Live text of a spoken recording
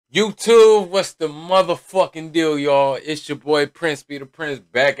YouTube, what's the motherfucking deal, y'all? It's your boy Prince B the Prince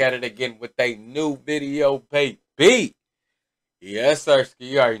back at it again with a new video, baby. Yes, sir.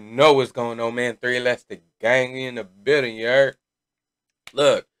 You already know what's going on, man. 3 less the gang in the building, you heard?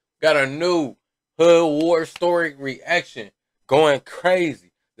 Look, got a new Hood War story reaction going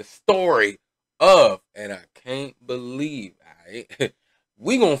crazy. The story of, and I can't believe,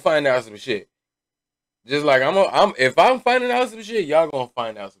 we gonna find out some shit. Just like if I'm finding out some shit, y'all gonna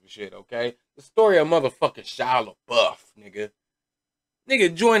find out some shit, okay? The story of motherfucking Shia LaBeouf, nigga.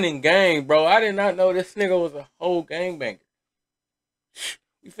 Nigga joining gang, bro. I did not know this nigga was a whole gangbanger.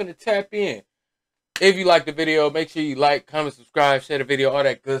 We finna tap in. If you like the video, make sure you like, comment, subscribe, share the video, all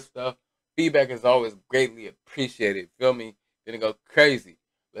that good stuff. Feedback is always greatly appreciated. Feel me? Gonna go crazy.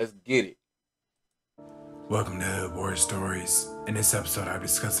 Let's get it. Welcome to Hood War Stories. In this episode, I'll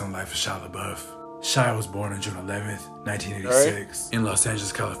discuss the life of Shia LaBeouf. Shia was born on June 11th, 1986, in Los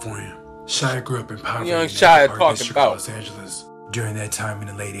Angeles, California. Shia grew up in poverty Young in Shia Echo Park talking district about of Los Angeles. During that time in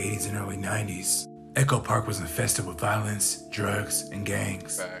the late 80s and early 90s, Echo Park was infested with violence, drugs, and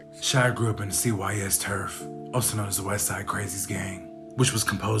gangs. Facts. Shia grew up in the CYS turf, also known as the West Side Crazies gang, which was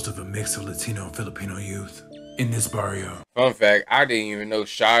composed of a mix of Latino and Filipino youth. In this barrio, Fun fact, I didn't even know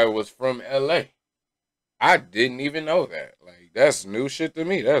Shia was from LA. I didn't even know that. Like, that's new shit to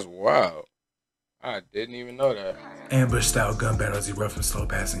me. That's wild. I didn't even know that. ambush-style gun battles erupt from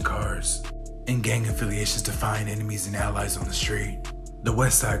slow-passing cars, and gang affiliations define enemies and allies on the street. The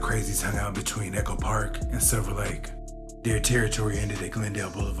West Side Crazies hung out between Echo Park and Silver Lake. Their territory ended at Glendale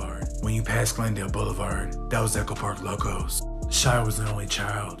Boulevard. When you passed Glendale Boulevard, that was Echo Park Locos. Shia was the only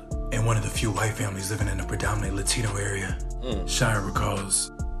child, and one of the few white families living in a predominantly Latino area. Shia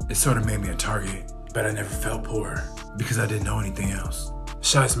recalls, "It sort of made me a target, but I never felt poor, because I didn't know anything else."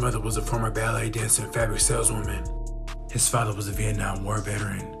 Shia's mother was a former ballet dancer and fabric saleswoman. His father was a Vietnam War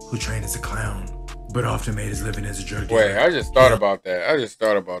veteran who trained as a clown, but often made his living as a drug dealer. Wait, I just thought about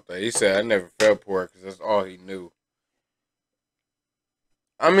that. He said I never felt poor because that's all he knew.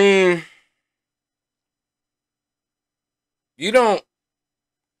 I mean, you don't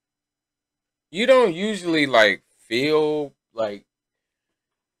usually like feel like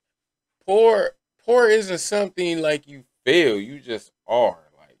poor. Poor isn't something like you feel. You just are.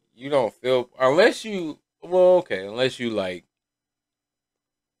 Like, you don't feel unless you like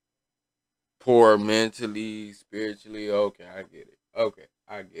poor mentally, spiritually. Okay, I get it. Okay,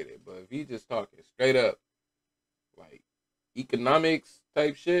 I get it. But if you just talking straight up like economics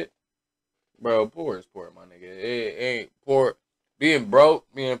type shit, bro, poor is poor, my nigga. It ain't poor. Being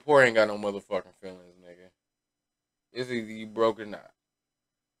poor ain't got no motherfucking feelings, nigga. It's either you broke or not.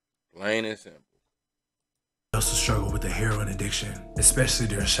 Plain and simple. He also struggled with the heroin addiction, especially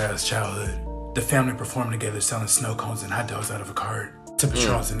during Shia's childhood. The family performed together selling snow cones and hot dogs out of a cart to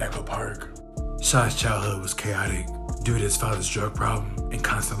patrons in Echo Park. Shia's childhood was chaotic due to his father's drug problem and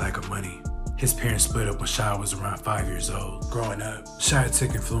constant lack of money. His parents split up when Shia was around 5 years old. Growing up, Shia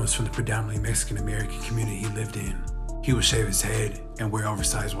took influence from the predominantly Mexican-American community he lived in. He would shave his head and wear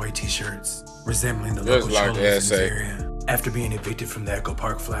oversized white t-shirts, resembling the local cholos in his area. After being evicted from the Echo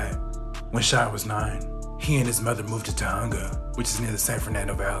Park flat, when Shia was 9, he and his mother moved to Tujunga, which is near the San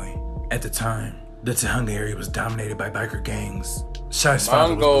Fernando Valley. At the time, the Tujunga area was dominated by biker gangs. Shia's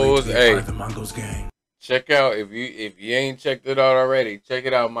father was believed to be part of the Mongols gang. Check out if you ain't checked it out already. Check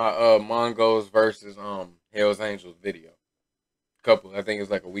it out, my Mongols versus Hell's Angels video. I think it was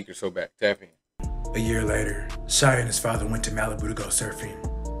like a week or so back. Tap in. A year later, Shia and his father went to Malibu to go surfing.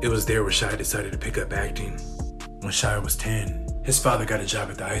 It was there where Shia decided to pick up acting. When Shia was 10, his father got a job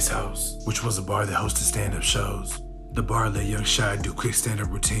at the Ice House, which was a bar that hosted stand-up shows. The bar let young Shia do quick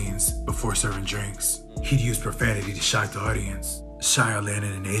stand-up routines before serving drinks. He'd use profanity to shock the audience. Shia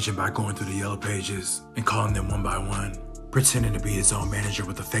landed an agent by going through the yellow pages and calling them one by one, pretending to be his own manager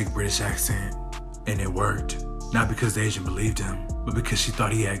with a fake British accent. And it worked. Not because the agent believed him, but because she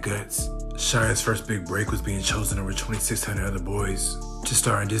thought he had guts. Shia's first big break was being chosen over 2,600 other boys to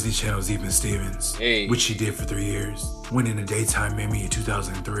star in Disney Channel's Even Stevens, which he did for 3 years, winning a daytime Emmy in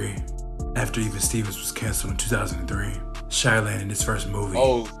 2003. After Even Stevens was canceled in 2003, Shia landed his first movie,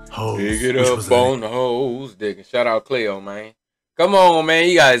 Hoes, Dig it up on the hose, digging. Shout out Cleo, man. Come on, man.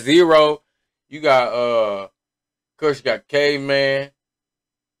 You got Zero. You got of course you got Caveman.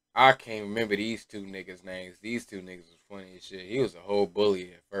 I can't remember these two niggas' names. These two niggas was funny as shit. He was a whole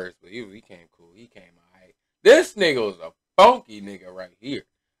bully at first, but he came cool. He came alright. This nigga was a funky nigga right here.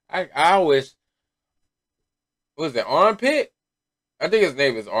 I wish, was it Armpit? I think his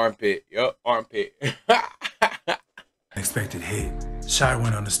name is Armpit. Yup, Armpit. Unexpected hit. Shia Shia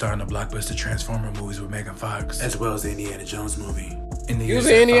went on to star in the blockbuster Transformer movies with Megan Fox, as well as the Indiana Jones movie. In the He was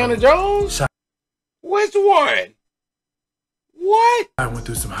in Indiana Jones? Which one? What? Shia went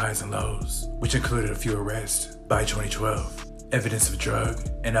through some highs and lows, which included a few arrests. By 2012, evidence of drug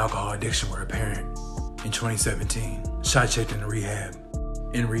and alcohol addiction were apparent. In 2017, Shia checked into rehab.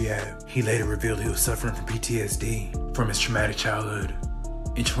 In rehab, he later revealed he was suffering from PTSD from his traumatic childhood.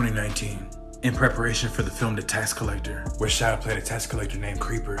 In 2019, in preparation for the film The Tax Collector, where Shia played a tax collector named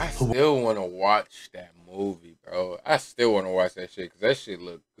Creeper. I still want to watch that movie, bro. I still want to watch that shit because that shit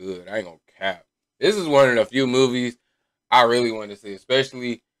look good. I ain't gonna cap. This is one of the few movies I really want to see,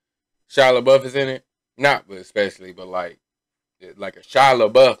 especially Shia LaBeouf is in it. Not but especially, but like a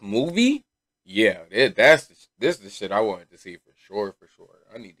Shia LaBeouf movie. Yeah, this is the shit I wanted to see for sure, for sure.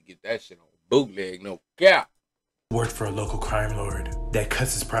 I need to get that shit on bootleg, no cap. Worked for a local crime lord that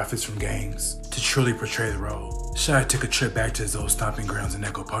cuts his profits from gangs. To truly portray the role, Shia took a trip back to his old stomping grounds in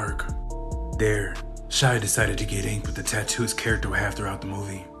Echo Park. There, Shia decided to get inked with the tattoo his character would have throughout the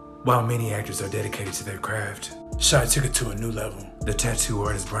movie. While many actors are dedicated to their craft, Shia took it to a new level. The tattoo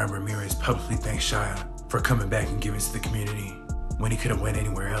artist Brian Ramirez publicly thanked Shia for coming back and giving to the community when he could have went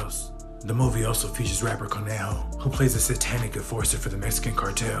anywhere else. The movie also features rapper Conejo, who plays a satanic enforcer for the Mexican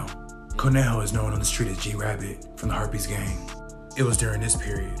cartel. Conejo is known on the street as G-Rabbit from the Harpys gang. It was during this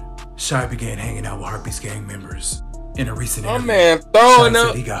period, Shia began hanging out with Harpys gang members. In a recent interview, Shia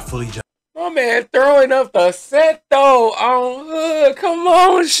said he got fully jumped. My man throwing up the set though on hood. Come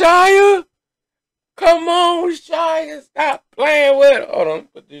on, Shia. Come on, Shia. Stop playing with it. Hold on.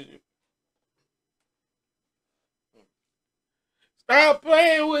 Put this. Stop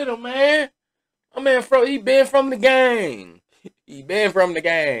playing with him, man. My man, he been from the gang. He been from the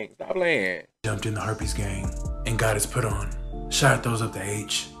gang. Stop playing. Jumped in the Harpys gang and got his put on. Shia throws up the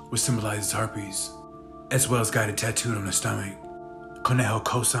H, which symbolizes Harpys, as well as got it tattooed on his stomach. Conejo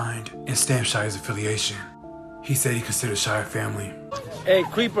co-signed and stamped Shia's affiliation. He said he considered Shia family. Hey,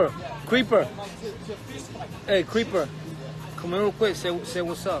 Creeper. Hey, Creeper. Come here real quick. Say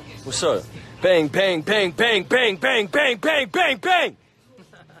what's up. What's up? Bang, bang, bang, bang, bang, bang, bang, bang, bang, bang.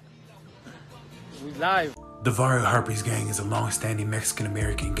 We live. The Barrio Harpys gang is a long-standing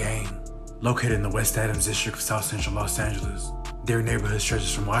Mexican-American gang located in the West Adams district of South Central Los Angeles. Their neighborhood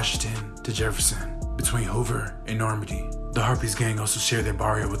stretches from Washington to Jefferson, between Hoover and Normandy. The Harpys gang also share their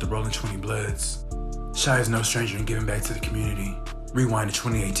barrio with the Rolling 20 Bloods. Shia is no stranger in giving back to the community. Rewind to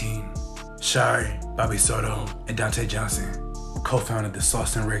 2018. Shia, Bobby Soto, and Dante Johnson co-founded the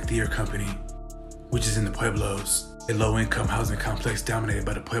Sauce and Rec Theater Company, which is in the Pueblos, a low-income housing complex dominated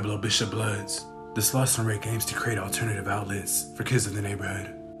by the Pueblo Bishop Bloods. The Sauce and Rec aims to create alternative outlets for kids of the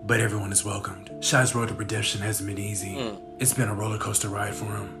neighborhood, but everyone is welcomed. Shia's road to redemption hasn't been easy. It's been a roller coaster ride for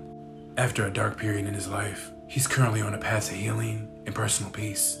him. After a dark period in his life, he's currently on a path to healing and personal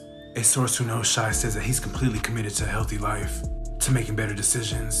peace. A source who knows Shia says that he's completely committed to a healthy life, to making better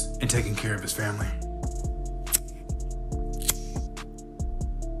decisions and taking care of his family.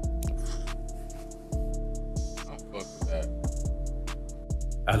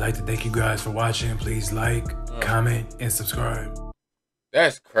 I'd like to thank you guys for watching. Please like, comment, and subscribe.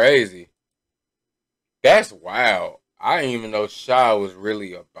 That's crazy. That's wild. I didn't even know Shia was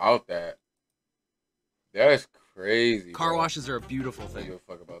really about that. That's crazy. Car washes are a beautiful thing. I don't give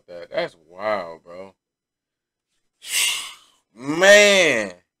a fuck about that. That's wild, bro.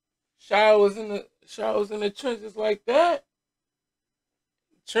 Man, Shia was in the trenches like that.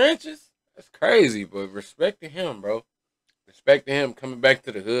 Trenches? That's crazy, but respect to him, bro. Respect to him coming back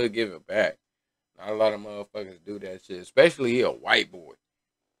to the hood, giving back. Not a lot of motherfuckers do that shit. Especially he a white boy.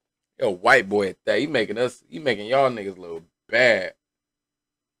 He a white boy at that. He making y'all niggas look bad.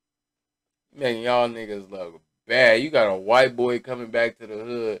 He making y'all niggas look bad. You got a white boy coming back to the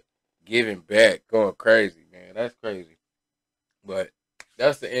hood, giving back, going crazy, man. That's crazy. But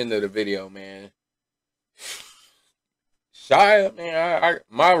that's the end of the video, man. Shia, man,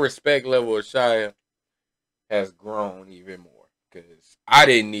 my respect level of Shia has grown even more, because I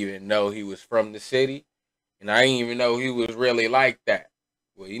didn't even know he was from the city, and I didn't even know he was really like that.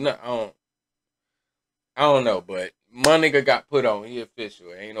 Well, you know, I don't know, but my nigga got put on. He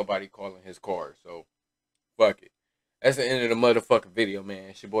official. Ain't nobody calling his card, so fuck it. That's the end of the motherfucking video,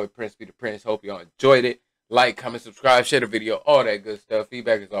 man. It's your boy Prince be the Prince. Hope y'all enjoyed it. Like, comment, subscribe, share the video, all that good stuff.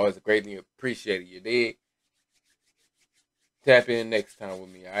 Feedback is always greatly appreciated. You dig? Tap in next time with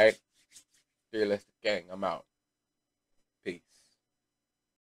me, alright? Fearless Gang. I'm out.